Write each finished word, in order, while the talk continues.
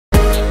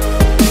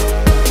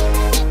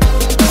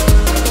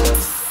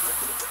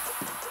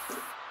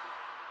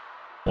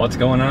What's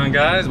going on,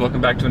 guys?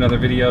 Welcome back to another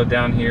video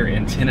down here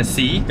in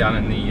Tennessee, down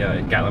in the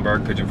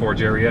Gatlinburg, Pigeon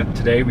Forge area.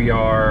 Today we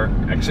are,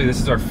 actually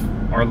this is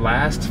our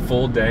last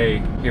full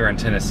day here in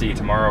Tennessee.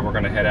 Tomorrow we're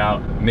gonna head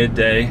out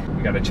midday.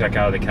 We gotta check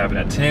out of the cabin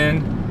at 10,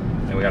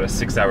 and we got a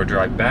 6-hour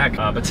drive back.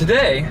 But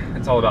today,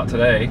 it's all about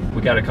today.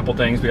 We got a couple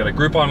things. We got a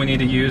Groupon we need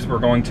to use. We're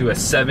going to a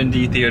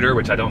 7D theater,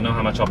 which I don't know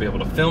how much I'll be able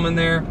to film in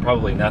there.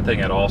 Probably nothing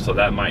at all, so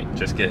that might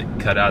just get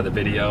cut out of the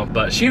video.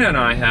 But Sheena and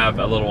I have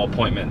a little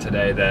appointment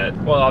today that,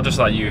 well, I'll just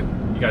let you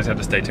guys have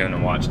to stay tuned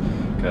and watch,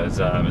 because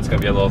it's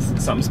gonna be a little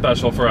something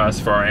special for us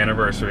for our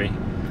anniversary.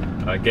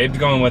 Gabe's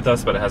going with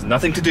us, but it has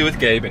nothing to do with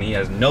Gabe, and he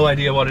has no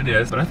idea what it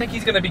is. But I think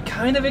he's gonna be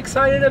kind of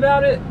excited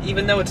about it,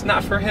 even though it's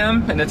not for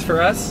him and it's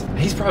for us.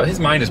 His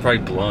mind is probably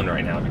blown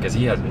right now because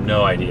he has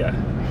no idea.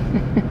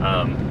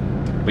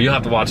 But you'll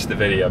have to watch the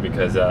video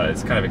because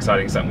it's kind of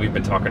exciting, something we've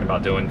been talking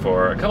about doing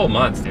for a couple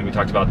months, and we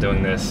talked about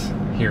doing this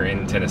here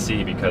in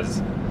Tennessee because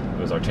it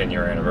was our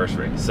 10-year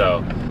anniversary.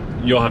 So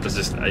you'll have to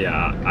just,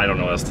 yeah, I don't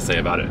know what else to say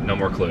about it. No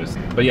more clues.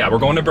 But yeah, we're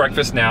going to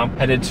breakfast now.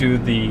 Headed to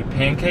the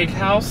Pancake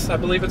House, I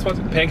believe it's what,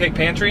 Pancake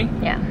Pantry?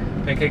 Yeah.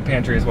 Pancake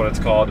Pantry is what it's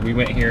called. We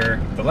went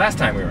here the last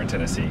time we were in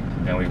Tennessee,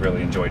 and we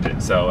really enjoyed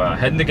it. So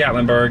heading to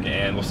Gatlinburg,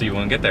 and we'll see you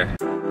when we get there.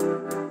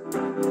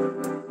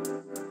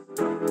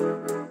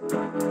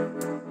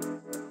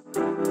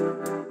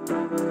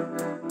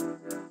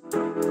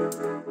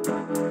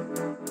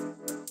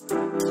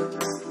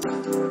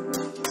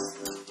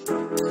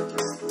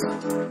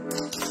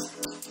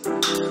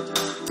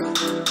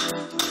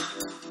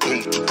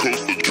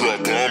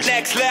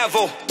 Next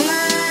level.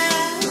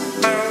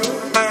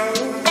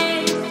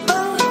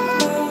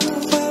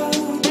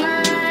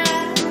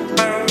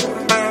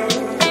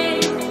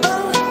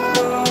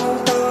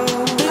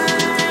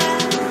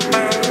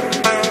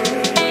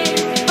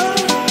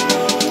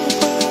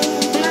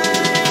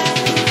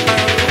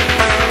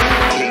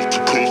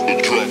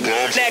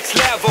 Next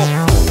level.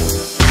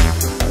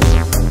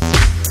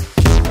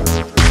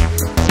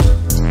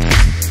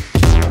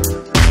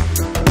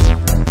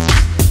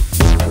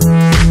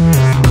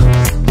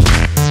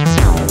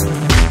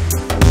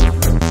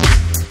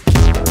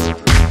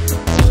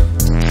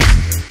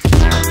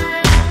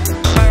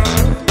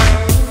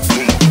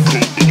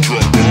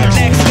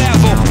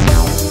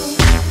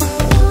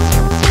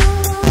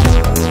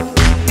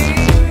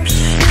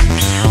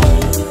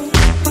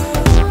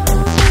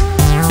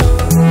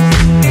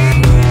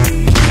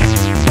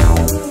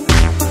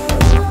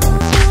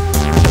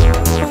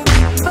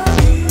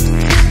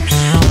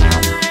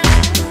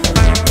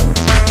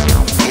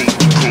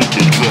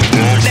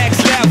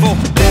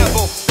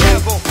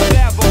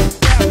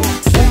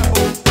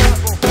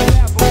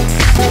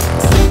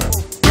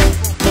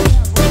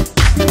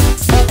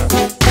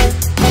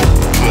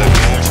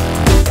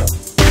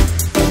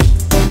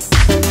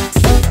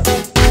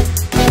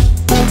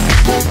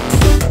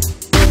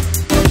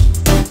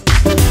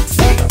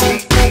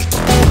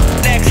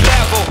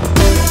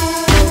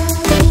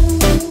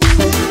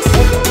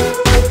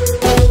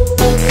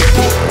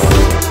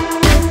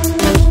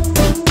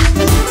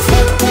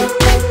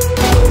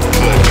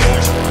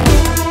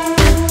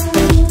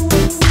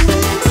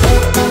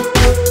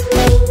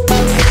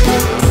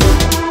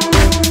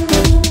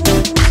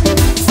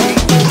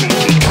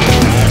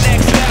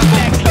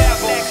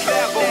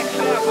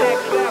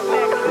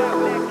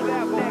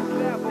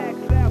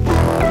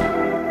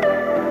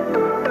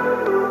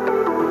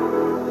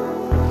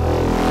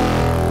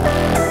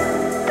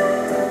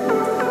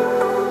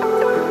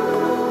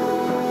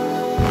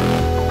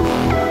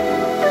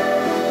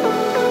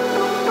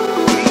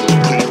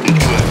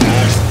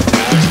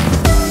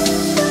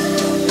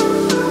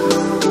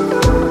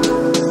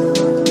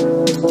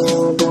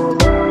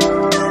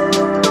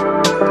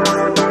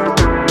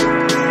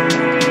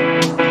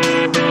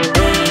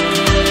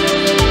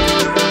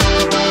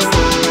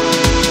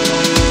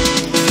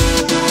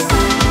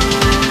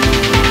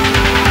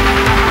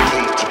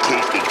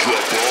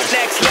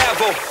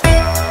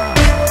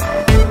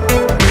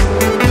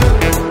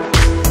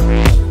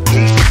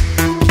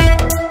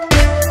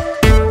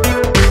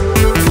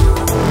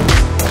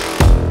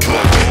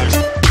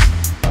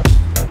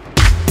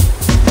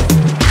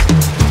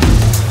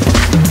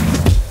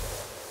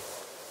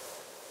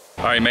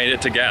 All right, made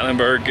it to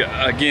Gatlinburg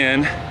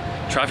again.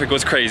 Traffic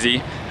was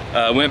crazy.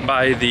 Went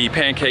by the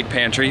Pancake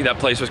Pantry. That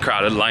place was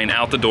crowded, line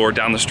out the door,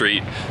 down the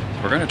street.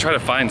 We're gonna try to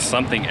find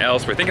something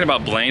else. We're thinking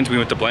about Blaine's. We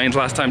went to Blaine's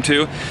last time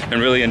too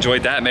and really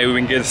enjoyed that. Maybe we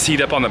can get a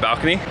seat up on the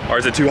balcony, or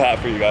is it too hot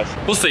for you guys?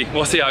 We'll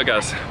see how it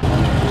goes.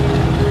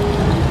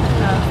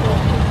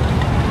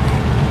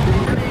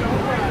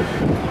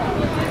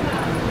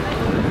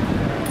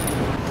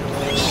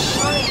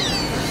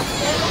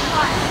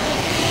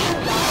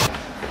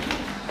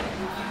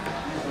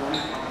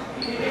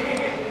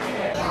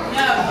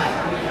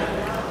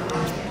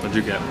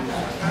 What'd you get?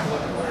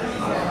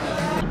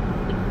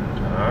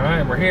 All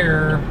right, we're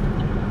here.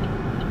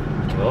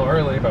 A little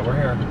early, but we're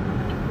here.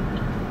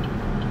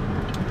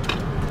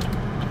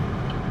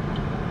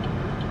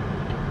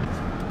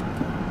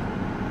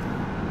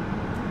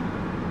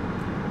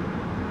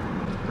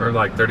 We're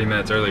like 30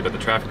 minutes early, but the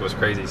traffic was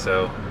crazy,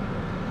 so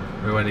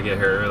we wanted to get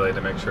here early to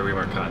make sure we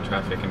weren't caught in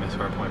traffic and miss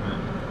our appointment.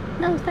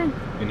 No, it's fine.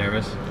 You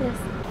nervous? Yes.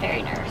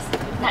 Very nervous.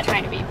 Not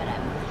trying to be, but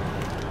I'm.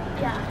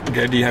 Yeah.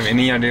 Good. Do you have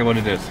any idea what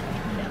it is?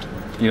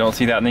 You don't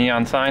see that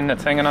neon sign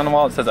that's hanging on the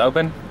wall that says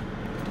open?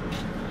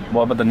 Yeah.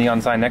 What about the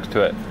neon sign next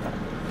to it?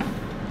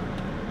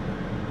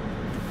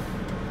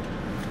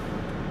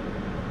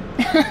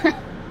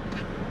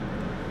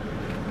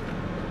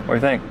 What do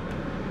you think?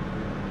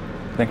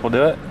 Think we'll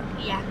do it?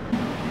 Yeah.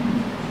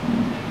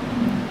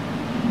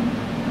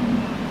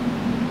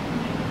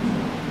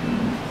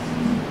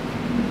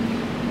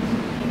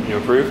 You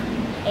approve?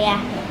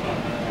 Yeah.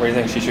 Where do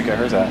you think she should get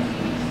hers at?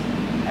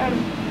 A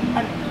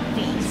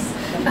face.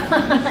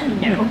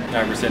 No.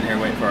 Alright, we're sitting here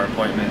waiting for our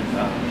appointment.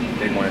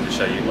 They wanted to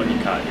show you what you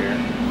caught here.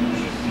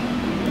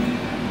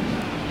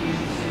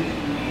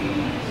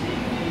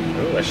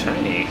 Ooh, a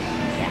shiny.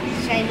 Yeah,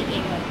 shiny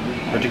England.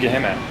 Where'd you get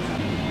him at?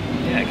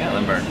 Yeah,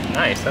 Gatlinburg.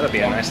 Nice. That'll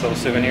be a nice little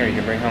souvenir you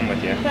can bring home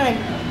with you. Come on,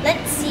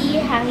 let's see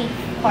how he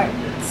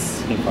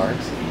farts. He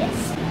farts?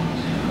 Yes.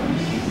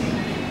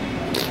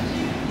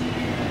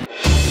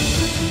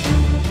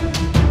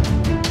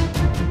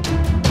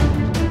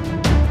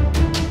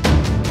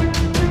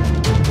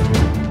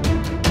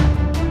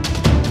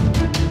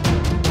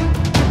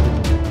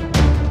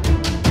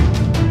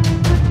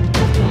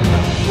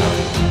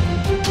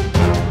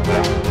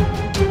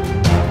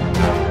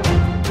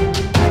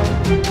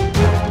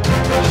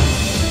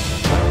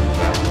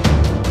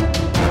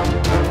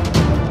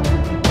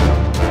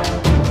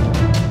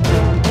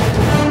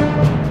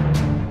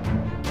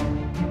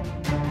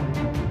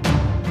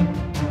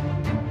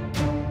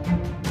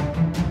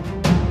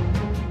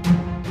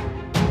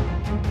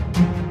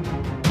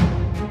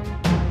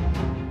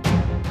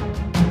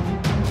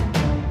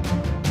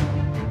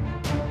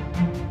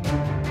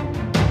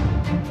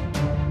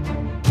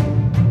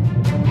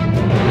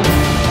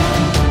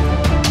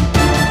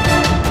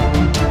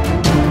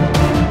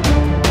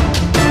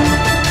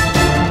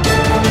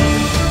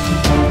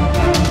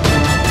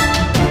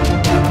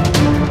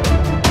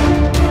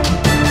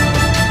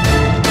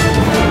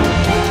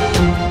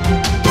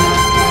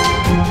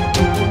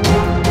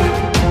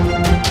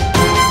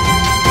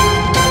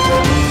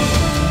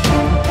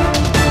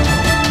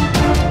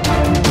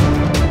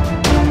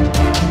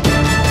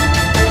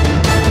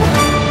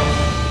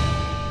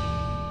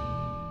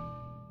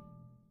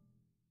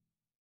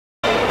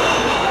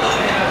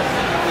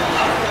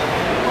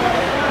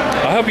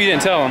 I hope you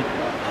didn't tell him.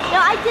 No,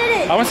 I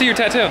did it. I want to see your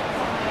tattoo.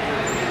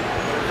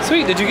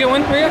 Sweet. Did you get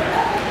one, Rhea? It's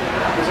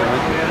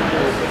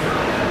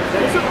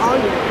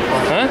on you.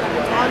 Huh?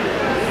 It's on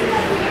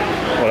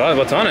you. Well,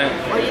 what's on it?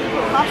 Or you can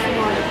put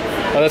costume on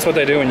it. Oh, that's what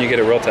they do when you get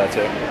a real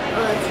tattoo. Oh,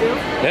 that's true?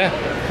 Yeah.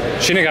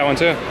 Sheena got one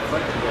too.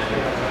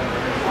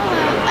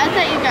 I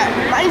thought you got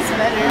hurt. Mine's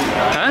better.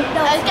 Huh?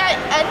 I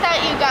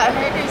thought you got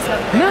hurt or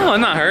something. No,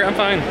 I'm not hurt. I'm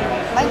fine.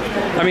 Mine's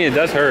better. I mean, it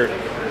does hurt.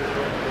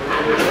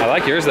 I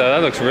like yours though.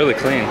 That looks really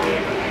clean.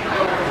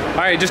 All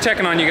right, just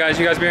checking on you guys.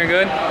 You guys being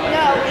good? No,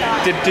 we're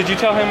not. Did you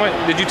tell him what?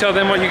 Did you tell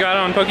them what you got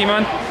on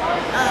Pokemon?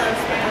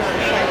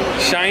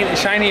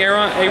 Shiny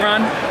Aron.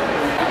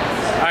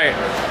 All right,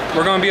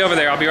 we're gonna be over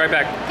there. I'll be right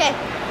back. Okay.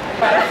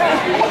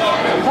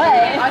 What?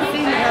 I've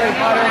seen the Harry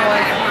Potter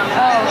one.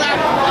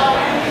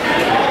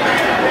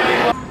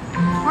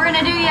 Oh. We're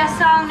gonna do you a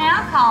song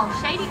now called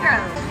Shady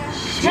Grove.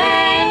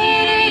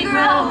 Shady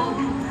Grove,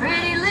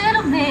 pretty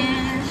little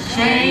miss.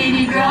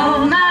 Shady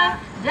Grove, my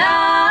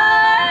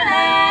darling.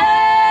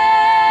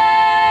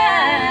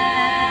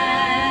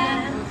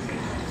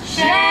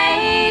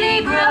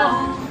 Shady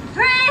Grove,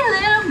 pretty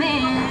little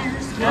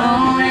miss.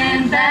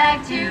 Going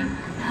back to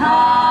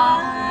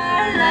Harlan.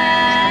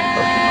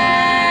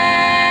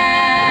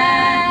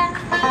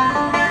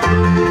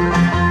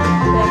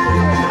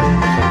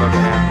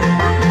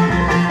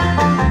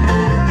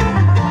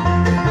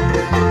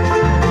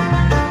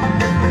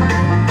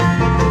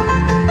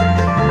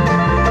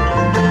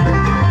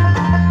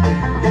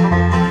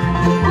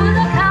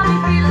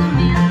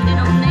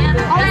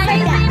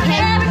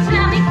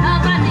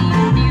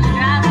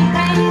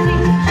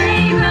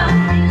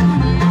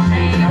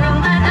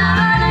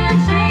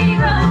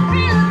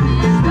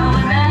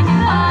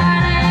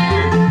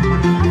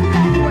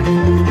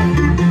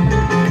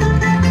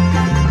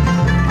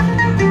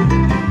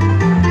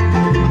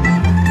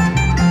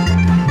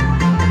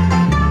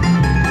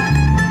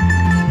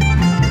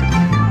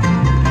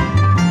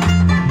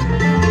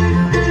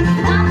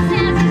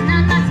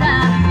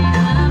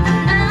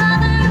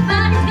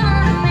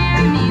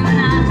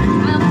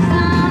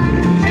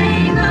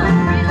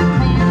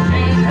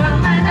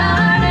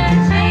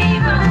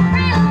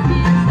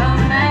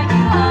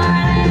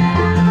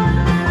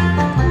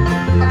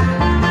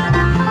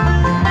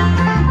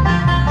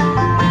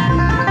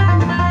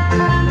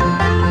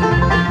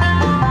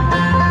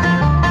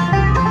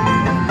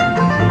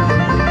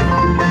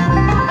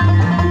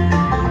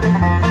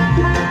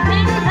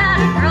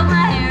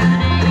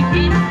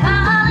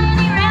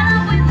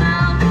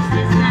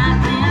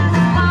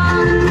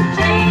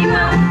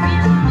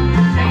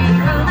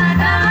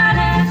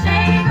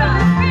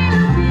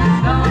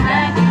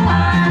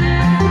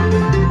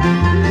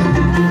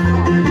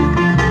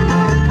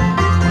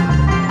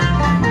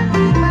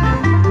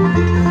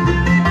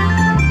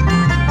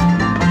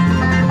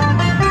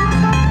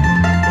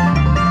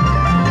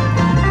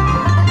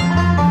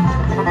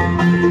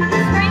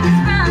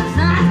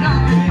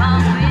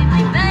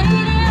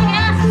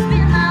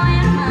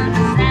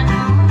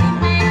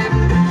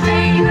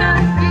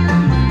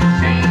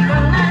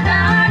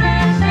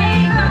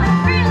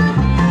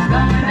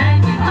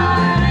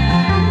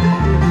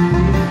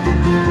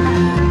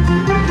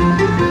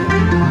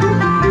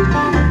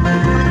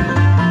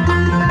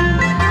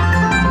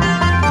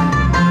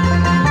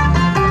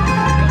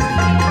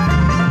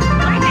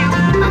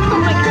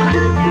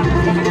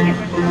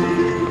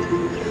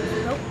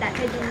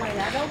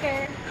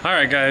 All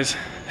right, guys,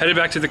 headed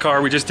back to the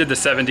car. We just did the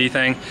 7D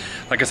thing.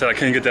 Like I said, I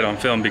couldn't get that on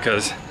film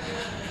because,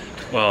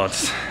 well,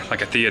 it's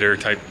like a theater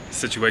type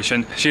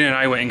situation. Sheena and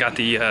I went and got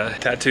the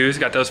tattoos,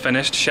 got those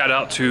finished. Shout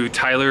out to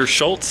Tyler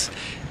Schultz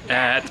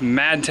at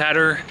Mad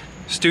Tatter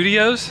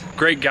Studios.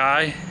 Great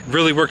guy,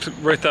 really worked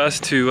with us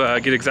to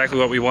get exactly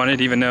what we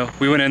wanted, even though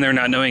we went in there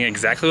not knowing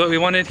exactly what we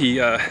wanted. He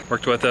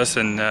worked with us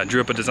and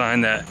drew up a design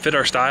that fit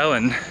our style,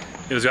 and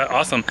it was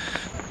awesome.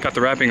 Got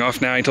the wrapping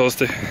off now. He told us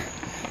to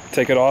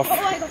take it off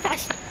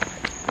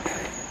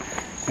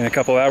in a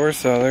couple hours,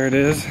 so there it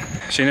is.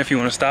 Sheena, if you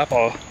want to stop,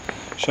 I'll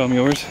show them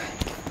yours.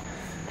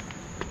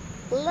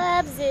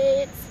 Loves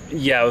it.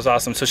 Yeah, it was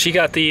awesome. So she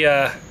got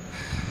the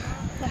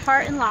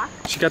heart and lock.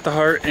 She got the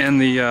heart and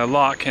the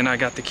lock, and I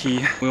got the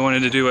key. We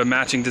wanted to do a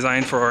matching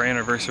design for our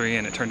anniversary,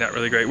 and it turned out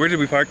really great. Where did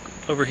we park?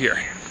 Over here.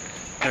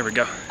 There we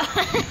go.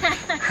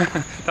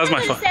 That was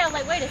my fault. I was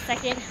like, wait a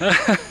second.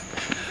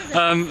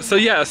 So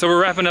yeah, so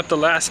we're wrapping up the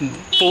last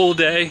full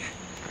day.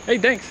 Hey,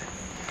 thanks.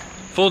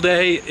 Full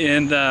day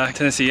in the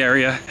Tennessee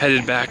area.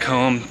 Headed back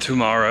home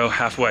tomorrow,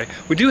 halfway.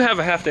 We do have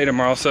a half day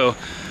tomorrow, so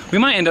we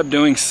might end up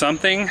doing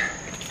something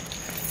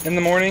in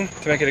the morning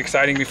to make it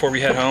exciting before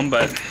we head home,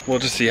 but we'll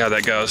just see how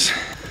that goes.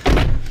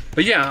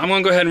 But yeah, I'm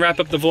gonna go ahead and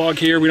wrap up the vlog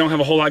here. We don't have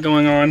a whole lot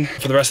going on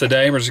for the rest of the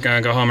day. We're just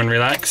gonna go home and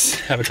relax,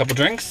 have a couple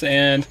drinks,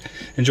 and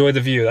enjoy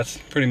the view. That's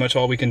pretty much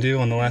all we can do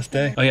on the last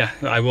day. Oh yeah,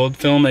 I will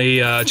film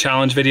a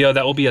challenge video.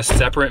 That will be a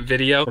separate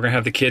video. We're gonna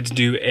have the kids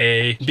do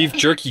a beef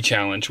jerky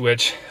challenge,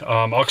 which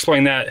I'll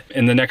explain that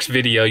in the next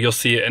video. You'll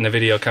see it in the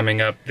video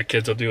coming up. The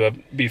kids will do a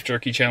beef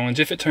jerky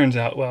challenge. If it turns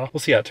out well, we'll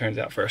see how it turns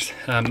out first.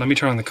 Let me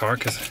turn on the car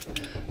because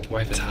the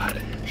wife is hot.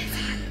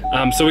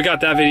 So we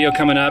got that video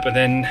coming up, and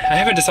then I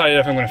haven't decided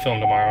if I'm going to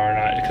film tomorrow or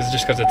not, because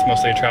it's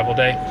mostly a travel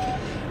day.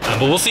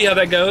 But we'll see how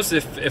that goes.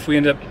 If we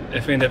end up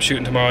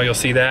shooting tomorrow, you'll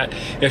see that.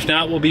 If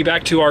not, we'll be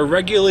back to our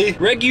regularly.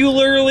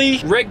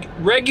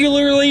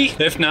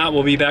 If not,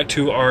 we'll be back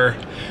to our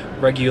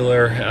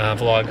regular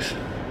vlogs.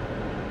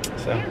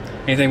 So,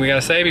 anything we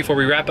gotta say before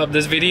we wrap up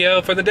this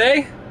video for the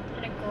day?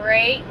 Had a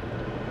great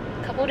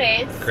couple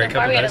days. Great so far,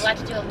 couple we had days. a lot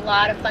to do, a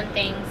lot of fun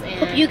things. And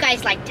Hope you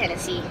guys like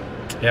Tennessee.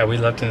 Yeah, we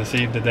love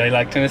Tennessee. Did they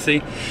like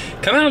Tennessee?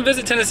 Come out and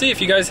visit Tennessee if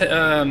you guys,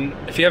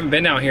 if you haven't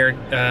been out here.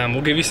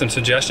 We'll give you some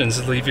suggestions.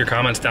 Just leave your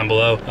comments down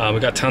below.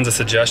 We got tons of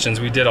suggestions.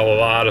 We did a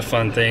lot of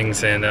fun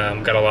things and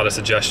got a lot of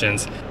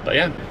suggestions. But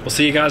yeah, we'll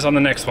see you guys on the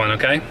next one,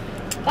 okay?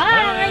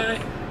 bye.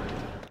 Bye.